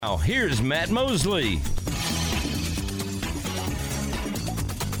Now, here's Matt Mosley.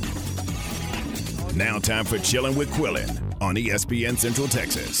 Now time for Chillin' with Quillin on ESPN Central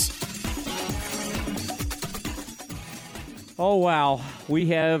Texas. Oh, wow. We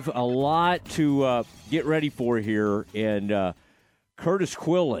have a lot to get ready for here. And Kurtis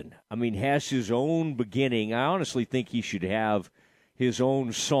Quillin, has his own beginning. I honestly think he should have his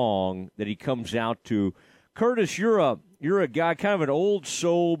own song that he comes out to. Kurtis, you're a guy, kind of an old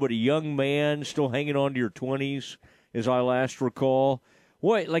soul, but a young man, still hanging on to your 20s, as I last recall.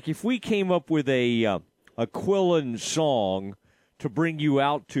 What, like if we came up with a Quillin song to bring you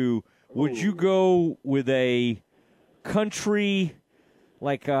out to, would you go with a country,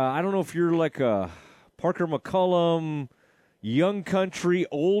 like I don't know if you're like a Parker McCullum, young country,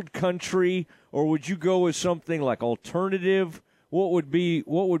 old country, or would you go with something like alternative? What would be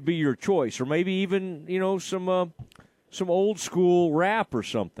your choice, or maybe even some old school rap or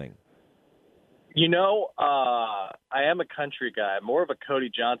something? I am a country guy, more of a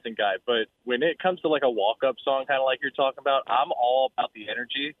Cody Johnson guy, but when it comes to like a walk-up song, kind of like you're talking about, I'm all about the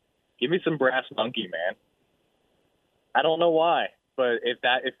energy. Give me some Brass Monkey, man. I don't know why, but if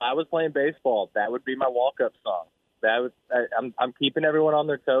I was playing baseball, that would be my walk-up song. I'm keeping everyone on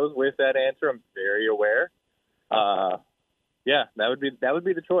their toes with that answer. I'm very aware. Yeah, that would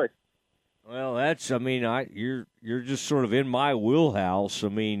be the choice. Well, you're just sort of in my wheelhouse.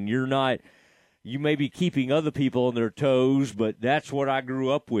 You may be keeping other people on their toes, but that's what I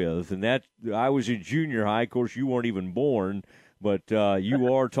grew up with. And I was in junior high. Of course, you weren't even born, but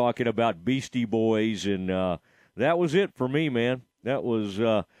you are talking about Beastie Boys, and that was it for me, man. That was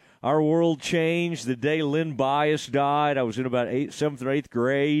our world changed the day Lynn Bias died. I was in about 7th or 8th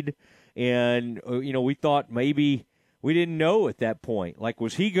grade, and we thought maybe we didn't know at that point. Like,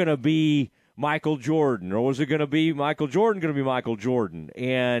 was he going to be Michael Jordan, or was it going to be Michael Jordan going to be Michael Jordan?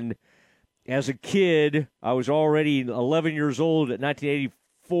 And as a kid, I was already 11 years old at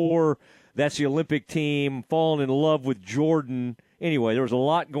 1984. That's the Olympic team, falling in love with Jordan. Anyway, there was a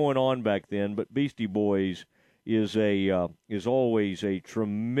lot going on back then, but Beastie Boys is always a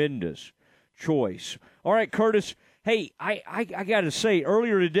tremendous choice. All right, Kurtis. Hey, I got to say,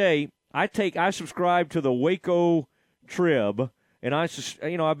 earlier today, I subscribe to the Waco Trib, and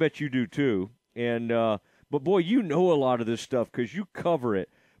I bet you do too. And but boy, you know a lot of this stuff because you cover it.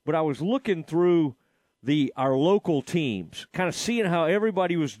 But I was looking through our local teams, kind of seeing how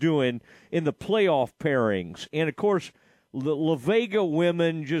everybody was doing in the playoff pairings, and of course, the La Vega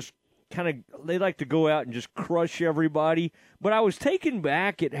women just they like to go out and just crush everybody. But I was taken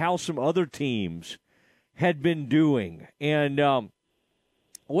back at how some other teams had been doing, and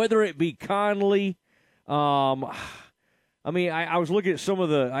whether it be Conley. I was looking at some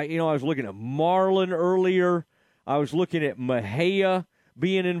of I was looking at Marlin earlier. I was looking at Mejia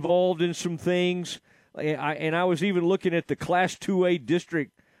being involved in some things. And I was even looking at the Class 2A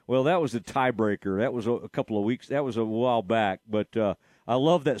district. Well, that was the tiebreaker. That was a couple of weeks. That was a while back. But I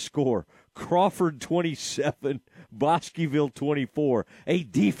love that score. Crawford 27, Bosqueville 24. A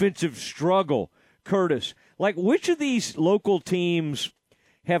defensive struggle, Kurtis. Like, which of these local teams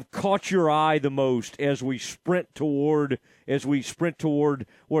have caught your eye the most as we sprint toward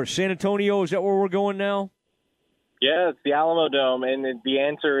where, San Antonio? Is that where we're going now? Yeah, it's the Alamo Dome, and the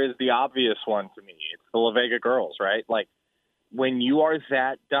answer is the obvious one to me. It's the La Vega girls, right? Like, when you are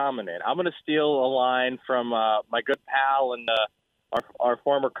that dominant, I'm going to steal a line from my good pal and our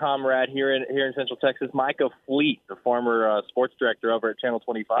former comrade here in Central Texas, Micah Fleet, the former sports director over at Channel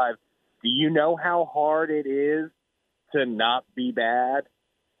 25. Do you know how hard it is to not be bad?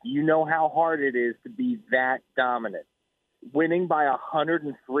 Do you know how hard it is to be that dominant? Winning by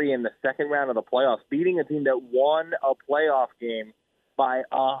 103 in the second round of the playoffs, beating a team that won a playoff game by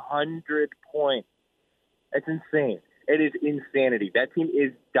 100 points. It's insane. It is insanity. That team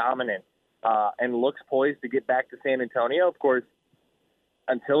is dominant and looks poised to get back to San Antonio. Of course,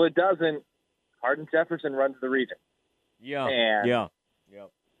 until it doesn't, Hardin Jefferson runs the region. Yeah.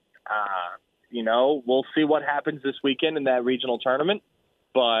 We'll see what happens this weekend in that regional tournament.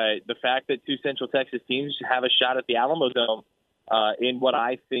 But the fact that two Central Texas teams have a shot at the Alamo Dome in what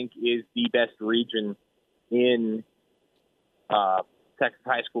I think is the best region in Texas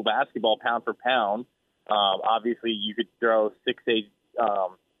high school basketball, pound for pound. Obviously, you could throw 6A,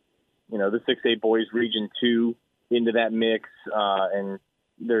 the 6A boys region 2 into that mix, and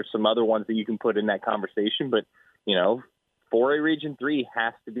there's some other ones that you can put in that conversation. But 4A region 3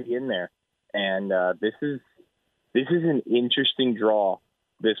 has to be in there, and this is an interesting draw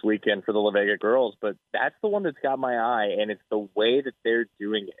this weekend for the La Vega girls, but that's the one that's got my eye, and it's the way that they're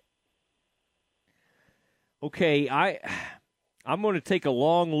doing it. Okay, I'm going to take a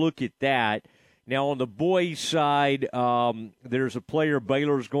long look at that. Now, on the boys' side, there's a player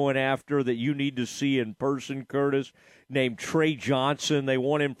Baylor's going after that you need to see in person, Curtis, named Trey Johnson. They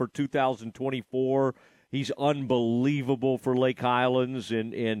want him for 2024. He's unbelievable for Lake Highlands,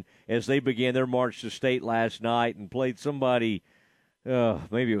 and as they began their march to state last night and played somebody,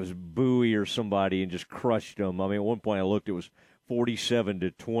 maybe it was Bowie or somebody, and just crushed them. I mean, at one point I looked, it was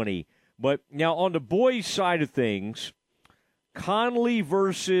 47-20. But now on the boys' side of things, Conley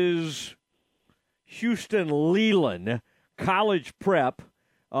versus Houston Leland College Prep.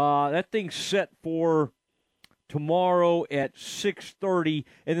 That thing's set for tomorrow at 6:30,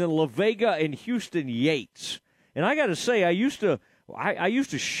 and then La Vega and Houston Yates. And I got to say, I used to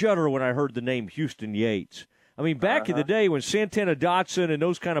shudder when I heard the name Houston Yates. I mean, back in the day when Santana Dotson and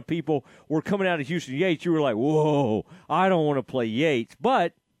those kind of people were coming out of Houston Yates, you were like, whoa, I don't want to play Yates.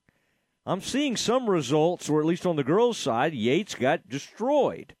 But I'm seeing some results, or at least on the girls' side, Yates got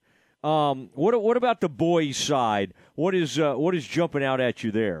destroyed. What about the boys' side? What is jumping out at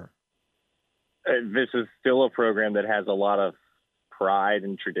you there? This is still a program that has a lot of pride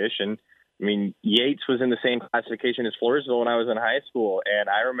and tradition. I mean, Yates was in the same classification as Floresville when I was in high school, and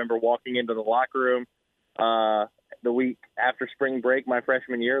I remember walking into the locker room the week after spring break my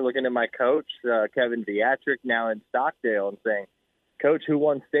freshman year, looking at my coach, Kevin Viatric, now in Stockdale, and saying, "Coach, who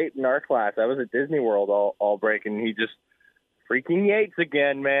won state in our class?" I was at Disney World all break, and he just, freaking Yates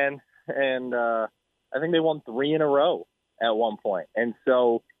again, man. And I think they won 3 in a row at one point. And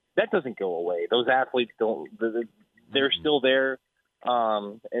so that doesn't go away. Those athletes they're still there.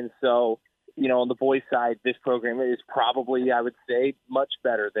 And so, on the boys' side, this program is probably, I would say, much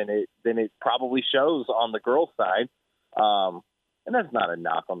better than it probably shows on the girls' side. And that's not a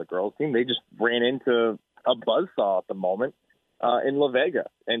knock on the girls' team. They just ran into a buzzsaw at the moment in La Vega.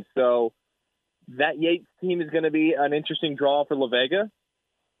 And so that Yates team is going to be an interesting draw for La Vega.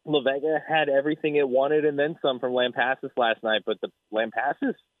 La Vega had everything it wanted and then some from Lampasas last night, but the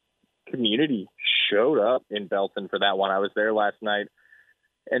Lampasas community showed up in Belton for that one. I was there last night.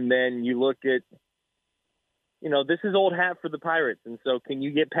 And then you look at, this is old hat for the Pirates. And so can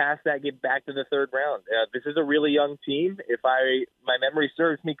you get past that, get back to the third round? This is a really young team. If my memory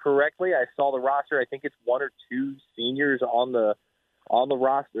serves me correctly, I saw the roster. I think it's 1 or 2 seniors on the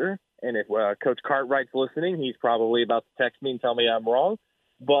roster. And if Coach Cartwright's listening, he's probably about to text me and tell me I'm wrong.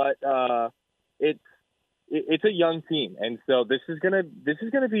 But it's a young team, and so this is gonna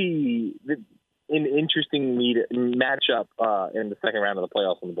be an interesting matchup in the second round of the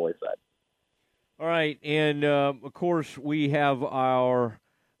playoffs on the boys' side. All right, and of course we have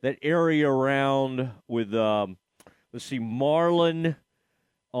that area around with Marlin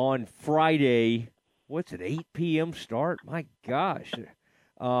on Friday. What's it? 8 p.m. start? My gosh,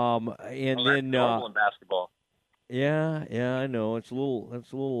 and then normal in basketball. Yeah, I know. It's a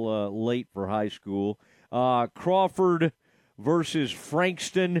little late for high school. Crawford versus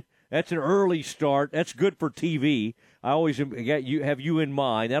Frankston. That's an early start. That's good for TV. I always have you in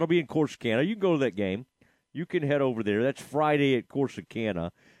mind. That'll be in Corsicana. You can go to that game. You can head over there. That's Friday at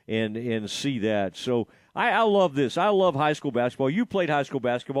Corsicana and see that. So I love this. I love high school basketball. You played high school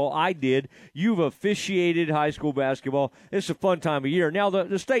basketball. I did. You've officiated high school basketball. It's a fun time of year. Now,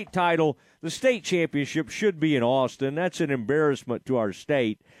 the state title, the state championship should be in Austin. That's an embarrassment to our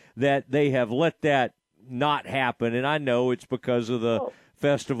state that they have let that not happen. And I know it's because of the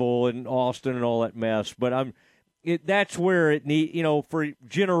festival in Austin and all that mess. But that's where it for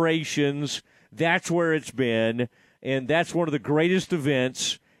generations, that's where it's been. And that's one of the greatest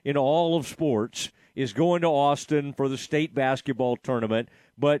events in all of sports, is going to Austin for the state basketball tournament.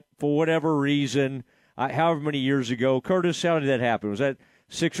 But for whatever reason, however many years ago, Curtis, how did that happen? Was that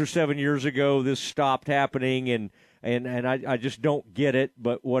 6 or 7 years ago this stopped happening? And I just don't get it,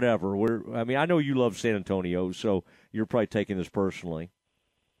 but whatever. I know you love San Antonio, so you're probably taking this personally.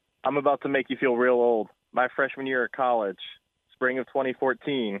 I'm about to make you feel real old. My freshman year of college, spring of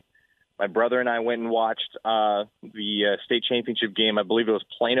 2014, my brother and I went and watched the state championship game. I believe it was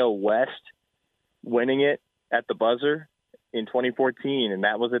Plano West winning it at the buzzer in 2014, and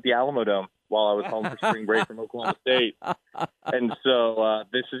that was at the Alamo Dome while I was home for spring break from Oklahoma State. And so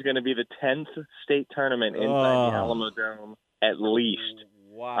this is going to be the 10th state tournament inside the Alamo Dome at least.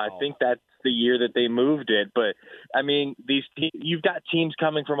 Wow. I think that's the year that they moved it. But, I mean, you've got teams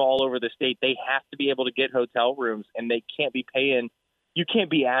coming from all over the state. They have to be able to get hotel rooms, and they can't be paying – you can't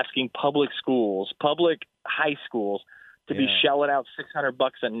be asking public high schools to be shelling out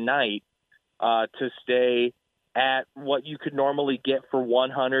 $600 a night to stay at what you could normally get for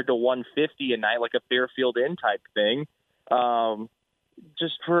 $100 to $150 a night, like a Fairfield Inn type thing,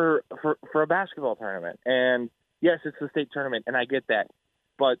 just for a basketball tournament. And yes, it's the state tournament, and I get that.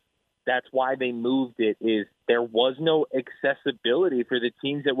 But that's why they moved it, is there was no accessibility for the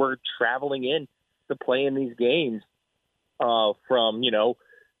teams that were traveling in to play in these games from,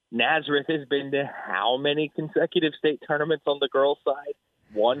 Nazareth has been to how many consecutive state tournaments on the girls' side?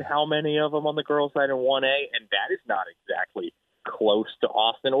 Won how many of them on the girls' side in 1A? And that is not exactly close to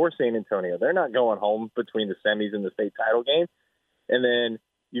Austin or San Antonio. They're not going home between the semis and the state title game. And then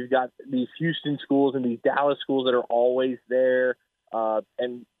you've got these Houston schools and these Dallas schools that are always there,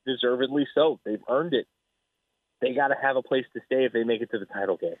 and deservedly so. They've earned it. They got to have a place to stay if they make it to the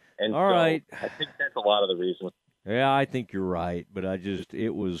title game. And all right. I think that's a lot of the reason. Yeah, I think you're right, but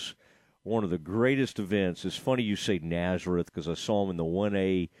it was one of the greatest events. It's funny you say Nazareth because I saw them in the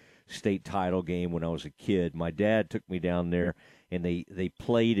 1A state title game when I was a kid. My dad took me down there, and they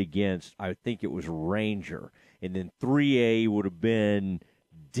played against, I think it was Ranger, and then 3A would have been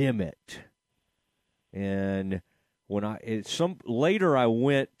Dimmitt. And when later I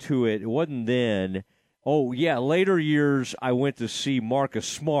went to it wasn't then. Oh, yeah, later years I went to see Marcus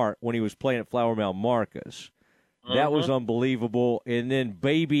Smart when he was playing at Flower Mound Marcus. That was unbelievable. And then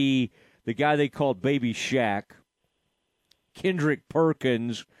the guy they called Baby Shaq, Kendrick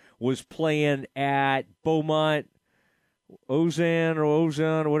Perkins, was playing at Beaumont, Ozan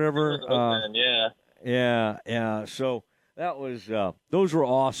or whatever. Ozan, yeah. Yeah. So that was those were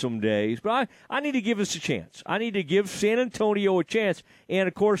awesome days. But I need to give us a chance. I need to give San Antonio a chance. And,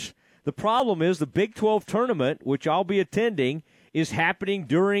 of course, the problem is the Big 12 tournament, which I'll be attending, is happening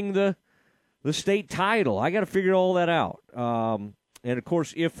during the state title. I got to figure all that out. And, of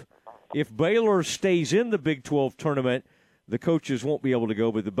course, if Baylor stays in the Big 12 tournament, the coaches won't be able to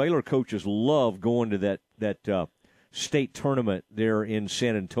go, but the Baylor coaches love going to that state tournament there in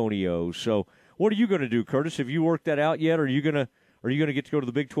San Antonio. So what are you going to do, Kurtis? Have you worked that out yet? Are you going to get to go to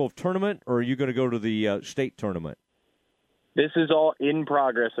the Big 12 tournament, or are you going to go to the state tournament? This is all in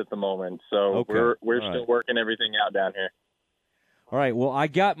progress at the moment, so okay. we're still working everything out down here. All right. Well, I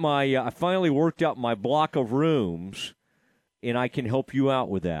got I finally worked out my block of rooms, and I can help you out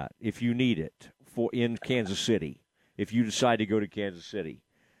with that if you need it in Kansas City. If you decide to go to Kansas City.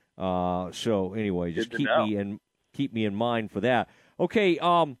 So anyway, just keep me in mind for that. Okay.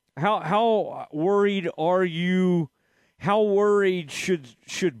 How worried are you? How worried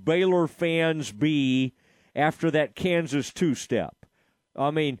should Baylor fans be after that Kansas two-step?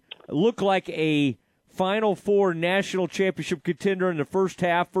 I mean, look like a Final Four national championship contender in the first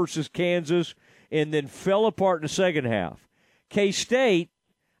half versus Kansas, and then fell apart in the second half. K-State,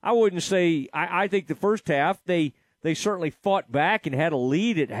 I wouldn't say – I think the first half they certainly fought back and had a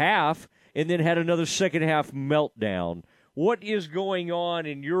lead at half and then had another second-half meltdown. What is going on,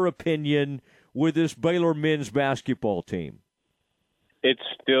 in your opinion, with this Baylor men's basketball team? It's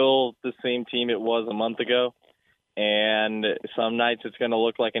still the same team it was a month ago. And some nights it's going to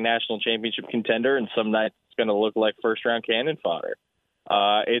look like a national championship contender, and some nights it's going to look like first-round cannon fodder.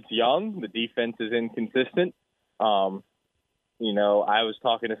 It's young. The defense is inconsistent. I was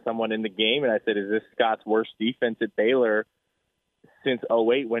talking to someone in the game, and I said, is this Scott's worst defense at Baylor since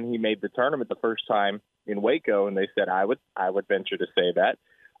 2008 when he made the tournament the first time in Waco? And they said, I would venture to say that.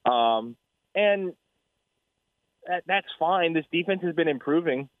 And that's fine. This defense has been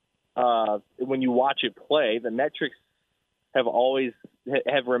improving. When you watch it play, the metrics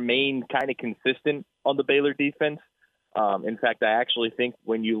have remained kind of consistent on the Baylor defense. In fact, I actually think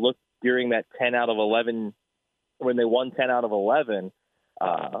when you look during that 10 out of 11, when they won 10 out of 11,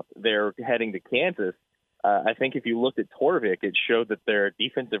 they're heading to Kansas. I think if you looked at Torvik, it showed that their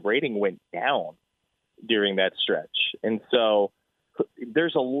defensive rating went down during that stretch. And so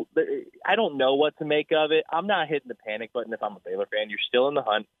I don't know what to make of it. I'm not hitting the panic button if I'm a Baylor fan. You're still in the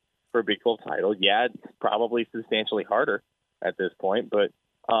hunt for a Big 12 title. Yeah, it's probably substantially harder at this point, but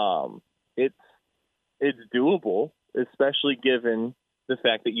it's doable, especially given the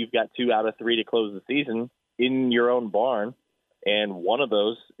fact that you've got 2 out of 3 to close the season in your own barn, and one of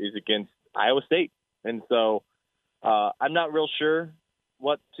those is against Iowa State. And so I'm not real sure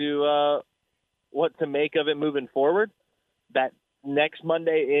what to make of it moving forward. That next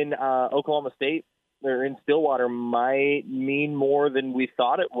Monday in Oklahoma State, or in Stillwater, might mean more than we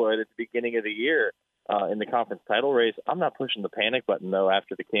thought it would at the beginning of the year in the conference title race. I'm not pushing the panic button, though,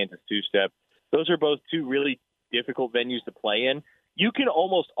 after the Kansas two-step. Those are both 2 really difficult venues to play in. You can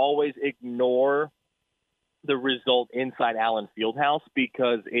almost always ignore the result inside Allen Fieldhouse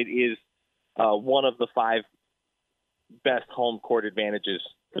because it is one of the 5 best home court advantages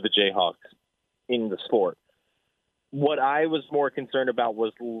for the Jayhawks in the sport. What I was more concerned about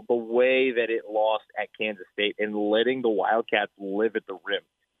was the way that it lost at Kansas State and letting the Wildcats live at the rim.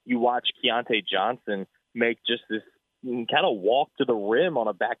 You watch Keontae Johnson make just this kind of walk to the rim on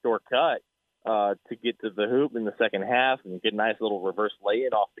a backdoor cut to get to the hoop in the second half and get a nice little reverse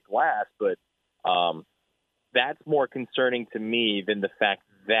lay-in off the glass. But that's more concerning to me than the fact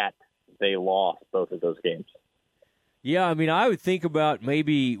that they lost both of those games. Yeah, I mean, I would think about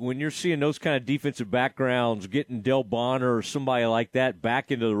maybe when you're seeing those kind of defensive backgrounds, getting Del Bonner or somebody like that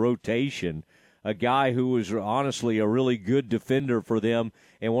back into the rotation, a guy who was honestly a really good defender for them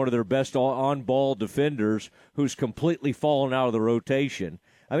and one of their best on-ball defenders who's completely fallen out of the rotation.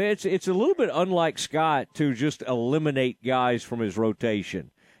 I mean, it's a little bit unlike Scott to just eliminate guys from his rotation.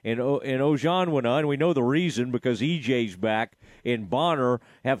 And Ojan went on. We know the reason because EJ's back and Bonner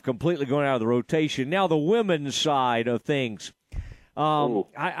have completely gone out of the rotation. Now the women's side of things,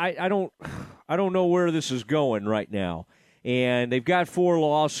 I don't know where this is going right now. And they've got 4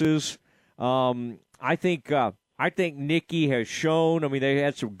 losses. I think Nikki has shown. I mean, they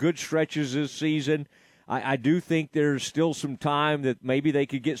had some good stretches this season. I do think there's still some time that maybe they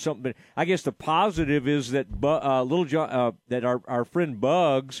could get something. I guess the positive is that that our friend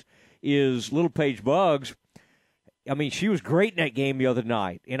Bugs is Little Paige Bugs. I mean, she was great in that game the other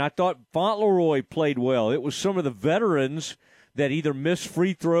night, and I thought Fauntleroy played well. It was some of the veterans that either missed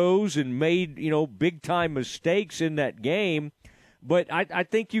free throws and made big time mistakes in that game. But I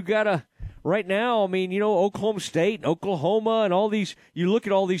think you gotta right now. I mean, Oklahoma State, and Oklahoma, and all these. You look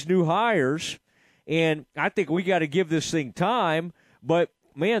at all these new hires. And I think we got to give this thing time. But,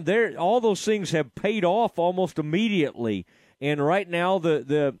 man, all those things have paid off almost immediately. And right now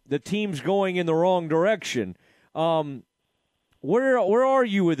the team's going in the wrong direction. Where are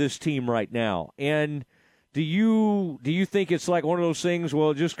you with this team right now? And do you think it's like one of those things,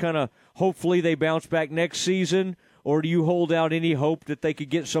 well, just kind of hopefully they bounce back next season? Or do you hold out any hope that they could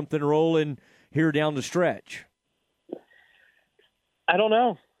get something rolling here down the stretch? I don't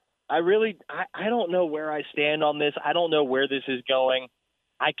know. I don't know where I stand on this. I don't know where this is going.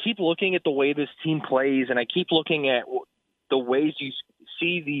 I keep looking at the way this team plays, and I keep looking at the ways you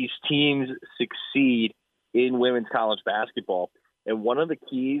see these teams succeed in women's college basketball. And one of the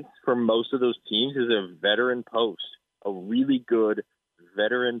keys for most of those teams is a veteran post, a really good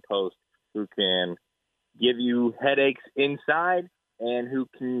veteran post who can give you headaches inside and who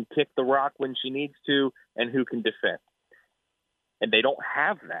can kick the rock when she needs to and who can defend. And they don't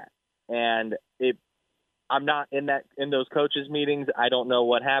have that. And I'm not in those coaches' meetings. I don't know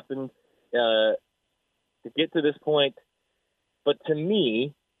what happened to get to this point. But to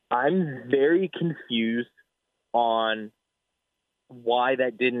me, I'm very confused on why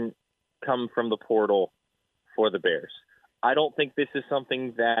that didn't come from the portal for the Bears. I don't think this is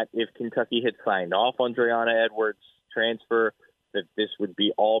something that if Kentucky had signed off on Dreonna Edwards' transfer, that this would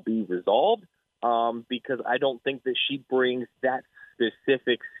all be resolved, because I don't think that she brings that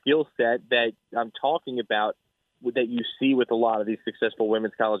specific skill set that I'm talking about that you see with a lot of these successful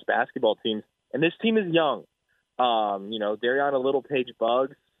women's college basketball teams. And this team is young. Dariana Little Paige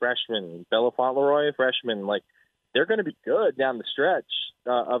Bugs, freshman, Bella Fauntleroy, freshman, they're going to be good down the stretch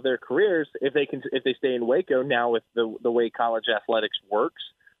of their careers if they stay in Waco now with the way college athletics works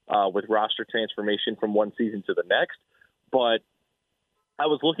with roster transformation from one season to the next. But I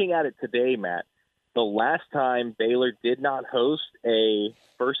was looking at it today, Matt. The last time Baylor did not host a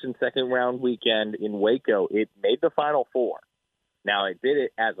first and second round weekend in Waco, it made the Final Four. Now, it did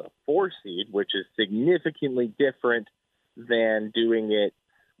it as a 4 seed, which is significantly different than doing it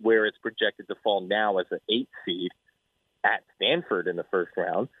where it's projected to fall now as an 8 seed at Stanford in the first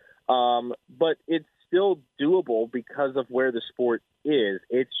round. But it's still doable because of where the sport is.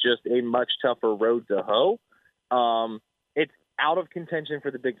 It's just a much tougher road to hoe. It's out of contention for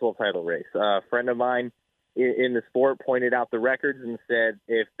the Big 12 title race. A friend of mine in the sport pointed out the records and said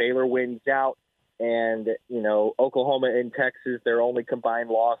if Baylor wins out and, Oklahoma and Texas, their only combined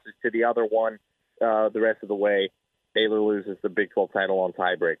losses to the other one the rest of the way, Baylor loses the Big 12 title on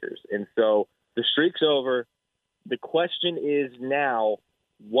tiebreakers. And so the streak's over. The question is now,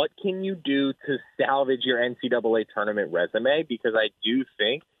 what can you do to salvage your NCAA tournament resume? Because I do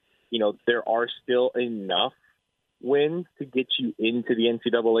think, there are still enough wins to get you into the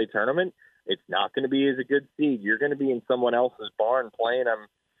NCAA tournament. It's not going to be as a good seed. You're going to be in someone else's barn playing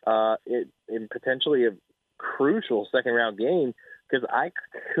them in potentially a crucial second-round game, because I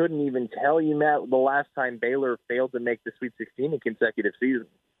couldn't even tell you, Matt, the last time Baylor failed to make the Sweet 16 in consecutive seasons.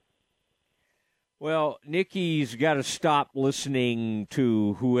 Well, Nikki's got to stop listening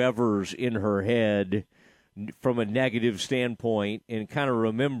to whoever's in her head from a negative standpoint and kind of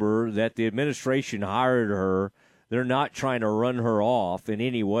remember that the administration hired her. They're not trying to run her off in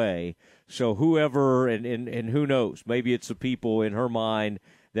any way. So whoever, and who knows, maybe it's the people in her mind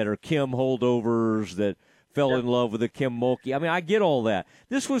that are Kim holdovers that fell in love with a Kim Mulkey. I mean, I get all that.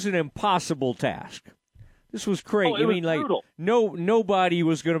 This was an impossible task. This was crazy. I mean, brutal. Nobody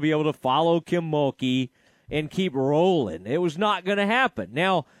was going to be able to follow Kim Mulkey and keep rolling. It was not going to happen.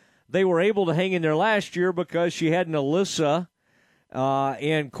 Now, they were able to hang in there last year because she had an Alyssa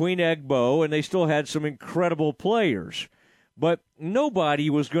and Queen Egbo, and they still had some incredible players. But nobody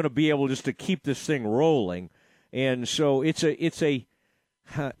was going to be able just to keep this thing rolling. And so it's a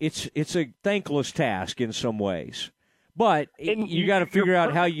thankless task in some ways. But you got to figure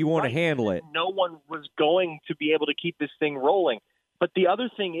out how you want to handle it. No one was going to be able to keep this thing rolling. But the other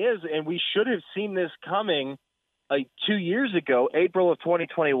thing is, and we should have seen this coming 2 years ago, April of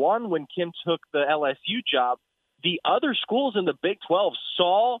 2021, when Kim took the LSU job, the other schools in the Big 12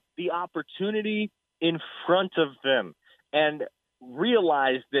 saw the opportunity in front of them and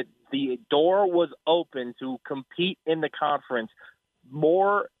realized that the door was open to compete in the conference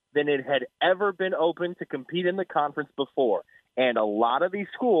more than it had ever been open to compete in the conference before. And a lot of these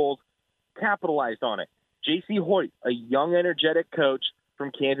schools capitalized on it. J.C. Hoyt, a young, energetic coach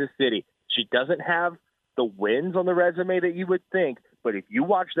from Kansas City. She doesn't have the wins on the resume that you would think, but if you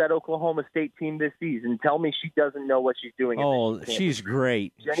watch that Oklahoma State team this season, tell me she doesn't know what she's doing. Oh, she's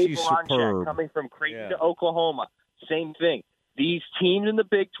great. Jenny She's Blanchett, superb. coming from Creighton to Oklahoma, same thing. These teams in the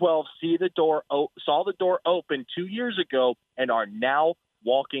Big 12 saw the door open 2 years ago and are now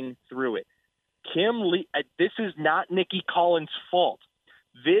walking through it. This is not Nikki Collins' fault.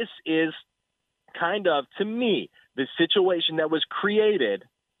 This is kind of, to me, the situation that was created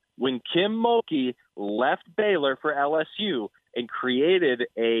when Kim Mulkey left Baylor for LSU and created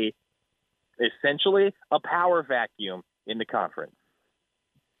essentially a power vacuum in the conference.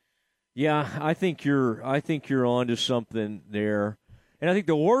 Yeah, I think you're onto something there. And I think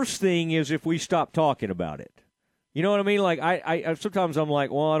the worst thing is if we stop talking about it. You know what I mean? Like I sometimes I'm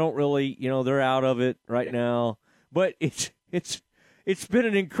like, well, I don't really, they're out of it right now. But it's been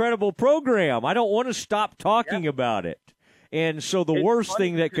an incredible program. I don't want to stop talking about it. And so the worst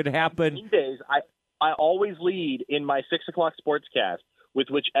thing that could happen. Days, I always lead in my 6 o'clock sportscast with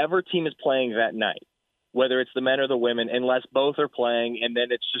whichever team is playing that night, whether it's the men or the women, unless both are playing, and then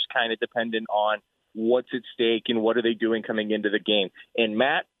it's just kind of dependent on what's at stake and what are they doing coming into the game. And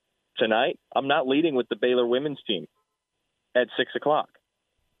Matt, tonight, I'm not leading with the Baylor women's team at 6 o'clock.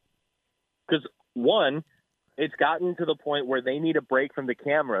 Because, one, it's gotten to the point where they need a break from the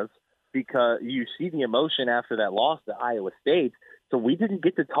cameras because you see the emotion after that loss to Iowa State. So we didn't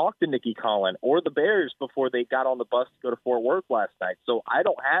get to talk to Nikki Collin or the Bears before they got on the bus to go to Fort Worth last night. So I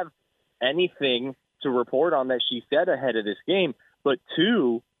don't have anything to report on that she said ahead of this game. But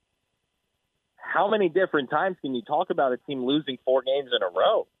two, how many different times can you talk about a team losing 4 games in a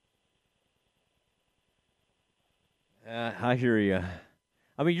row? I hear you.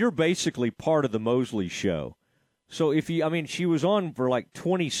 I mean, you're basically part of the Mosley show. So she was on for like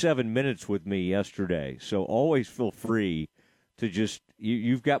 27 minutes with me yesterday. So always feel free to just,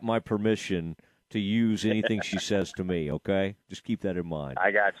 you've got my permission to use anything she says to me, okay? Just keep that in mind.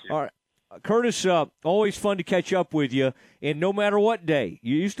 I got you. All right. Curtis, always fun to catch up with you. And no matter what day,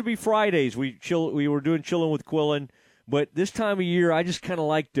 you used to be Fridays. We were doing Chilling with Quillin. But this time of year, I just kind of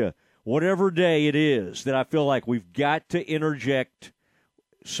like to, whatever day it is, that I feel like we've got to interject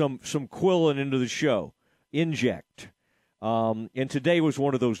some Quillin into the show. Inject. And today was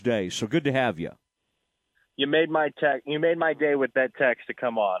one of those days. So good to have you. You made my day with that text to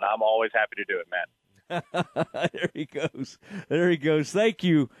come on. I'm always happy to do it, Matt. There he goes. Thank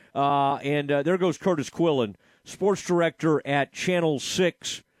you. And there goes Kurtis Quillin, sports director at Channel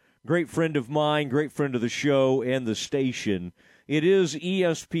 6. Great friend of mine, great friend of the show and the station. It is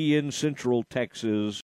ESPN Central Texas.